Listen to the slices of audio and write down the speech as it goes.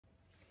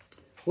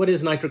What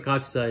is nitric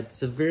oxide?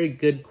 It's a very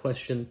good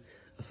question,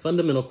 a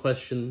fundamental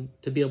question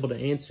to be able to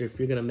answer if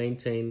you're going to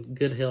maintain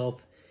good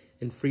health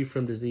and free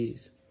from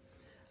disease.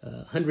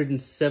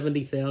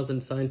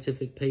 170,000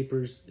 scientific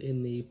papers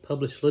in the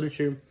published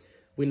literature.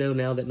 We know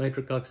now that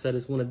nitric oxide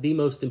is one of the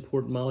most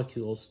important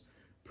molecules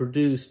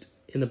produced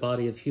in the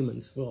body of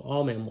humans, well,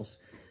 all mammals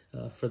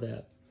for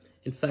that.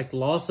 In fact,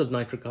 loss of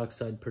nitric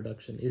oxide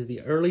production is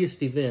the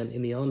earliest event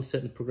in the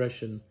onset and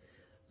progression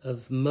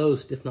of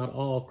most, if not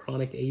all,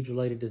 chronic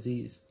age-related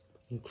disease,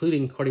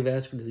 including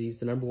cardiovascular disease,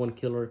 the #1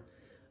 killer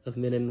of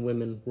men and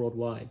women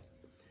worldwide.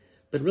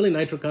 But really,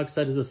 nitric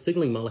oxide is a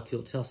signaling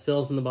molecule. It's how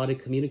cells in the body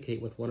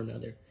communicate with one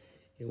another.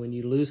 And when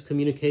you lose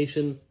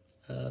communication,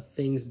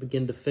 things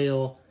begin to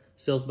fail,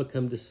 cells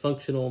become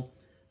dysfunctional,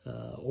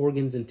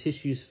 organs and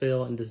tissues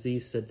fail, and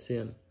disease sets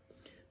in.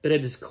 But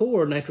at its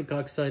core, nitric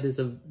oxide is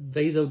a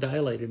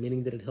vasodilator,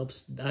 meaning that it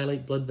helps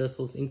dilate blood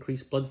vessels,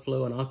 increase blood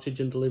flow and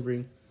oxygen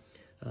delivery.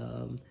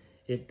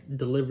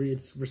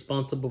 It's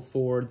responsible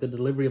for the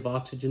delivery of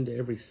oxygen to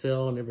every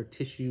cell and every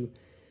tissue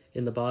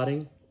in the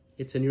body.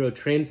 It's a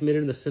neurotransmitter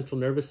in the central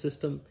nervous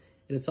system,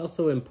 and it's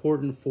also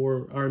important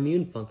for our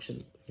immune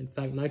function. In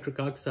fact, nitric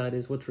oxide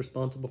is what's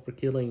responsible for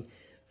killing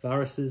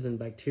viruses and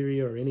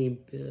bacteria or any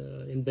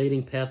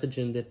invading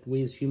pathogen that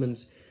we as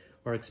humans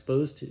are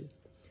exposed to.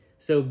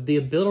 So the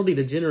ability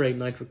to generate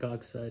nitric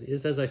oxide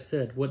is, as I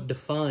said, what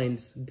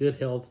defines good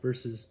health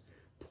versus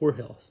poor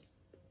health.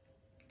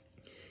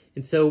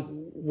 And so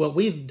what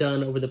we've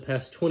done over the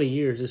past 20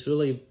 years is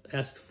really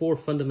asked 4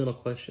 fundamental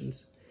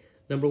questions.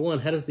 Number 1,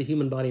 how does the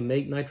human body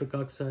make nitric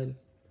oxide?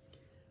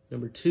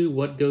 Number 2,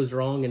 what goes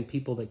wrong in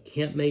people that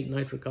can't make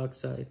nitric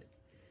oxide?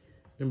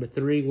 Number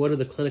 3, what are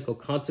the clinical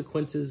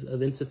consequences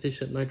of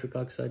insufficient nitric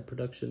oxide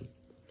production?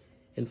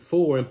 And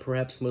 4, and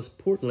perhaps most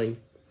importantly,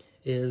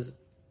 is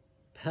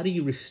how do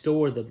you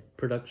restore the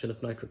production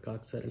of nitric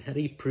oxide, and how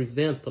do you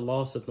prevent the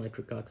loss of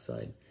nitric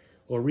oxide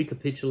or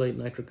recapitulate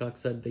nitric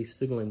oxide-based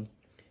signaling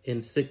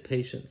in sick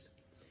patients?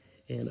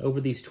 And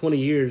over these 20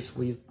 years,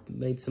 we've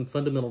made some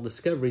fundamental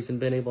discoveries and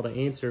been able to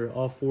answer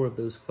all 4 of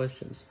those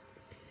questions.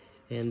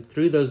 And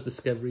through those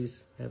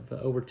discoveries, have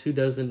over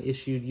 24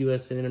 issued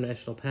U.S. and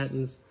international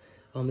patents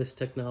on this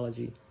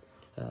technology.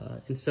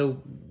 And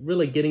so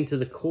really getting to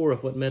the core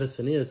of what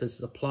medicine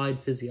is applied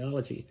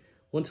physiology.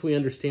 Once we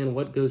understand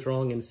what goes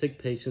wrong in sick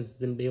patients,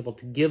 then be able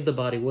to give the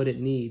body what it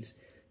needs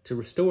to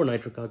restore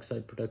nitric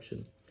oxide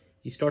production,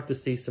 you start to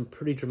see some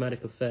pretty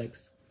dramatic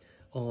effects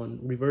on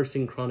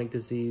reversing chronic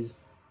disease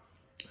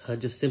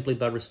just simply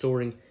by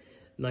restoring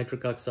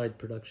nitric oxide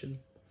production.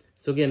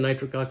 So again,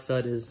 nitric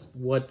oxide is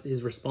what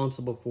is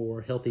responsible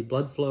for healthy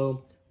blood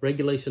flow,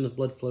 regulation of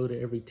blood flow to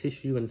every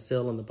tissue and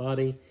cell in the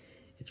body.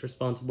 It's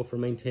responsible for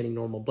maintaining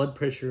normal blood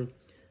pressure,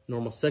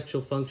 normal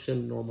sexual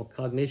function, normal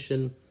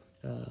cognition.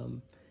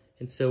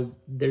 And so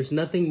there's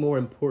nothing more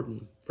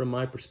important from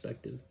my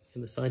perspective,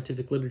 and the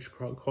scientific literature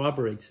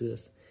corroborates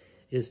this,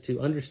 is to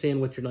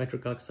understand what your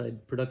nitric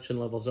oxide production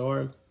levels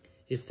are.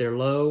 If they're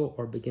low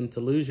or begin to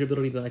lose your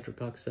ability to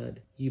nitric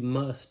oxide, you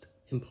must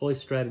employ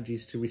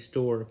strategies to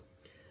restore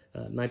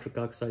nitric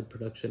oxide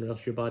production, or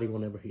else your body will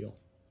never heal.